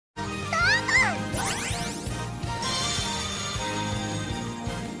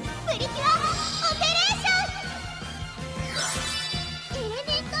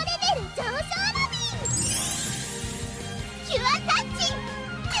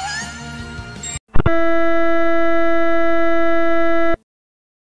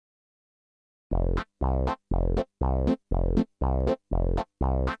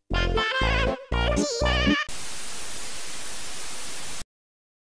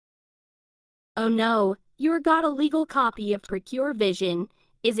Oh no, you got a legal copy of Precurevision.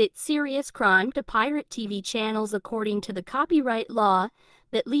 Is it serious crime to pirate TV channels according to the copyright law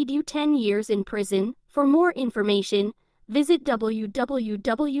that lead you 10 years in prison? For more information, visit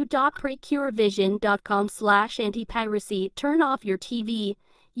www.precurevision.com/anti-piracy. Turn off your TV.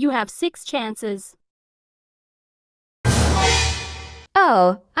 You have 6 chances.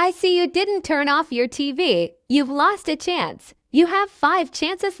 Oh, I see you didn't turn off your TV. You've lost a chance. You have 5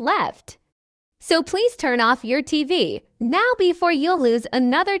 chances left. So please turn off your TV now before you'll lose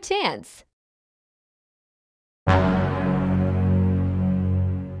another chance.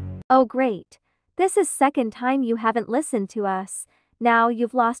 Oh great. This is second time you haven't listened to us. Now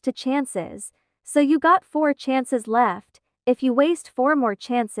you've lost 2 chances. So you got 4 chances left. If you waste 4 more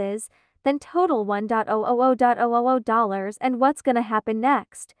chances, then total $1,000,000 and what's gonna happen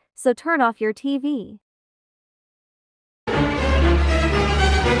next? So turn off your TV.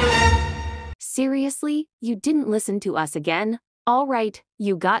 Seriously? You didn't listen to us again? Alright,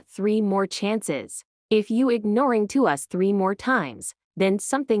 you got 3 more chances. If you ignoring to us 3 more times, then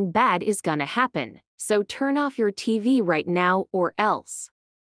something bad is gonna happen. So turn off your TV right now or else.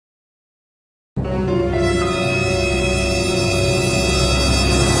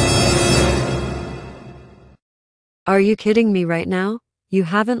 Are you kidding me right now? You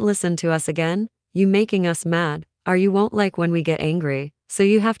haven't listened to us again? You making us mad. You won't like when we get angry, so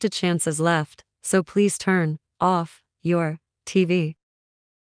you have 2 chances left. So please turn off your TV.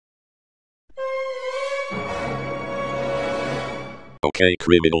 Okay,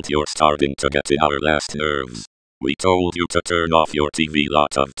 criminal, you're starting to get in our last nerves. We told you to turn off your TV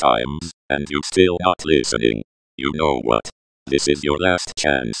lot of times, and you still not listening. You know what? This is your last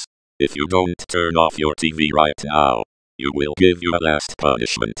chance. If you don't turn off your TV right now, you will give you a last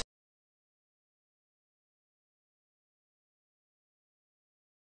punishment.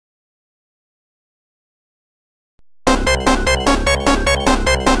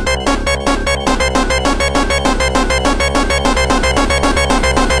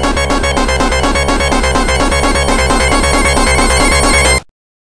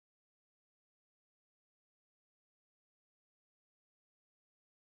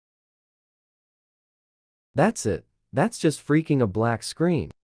 That's it. That's just freaking a black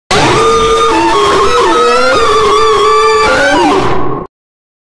screen.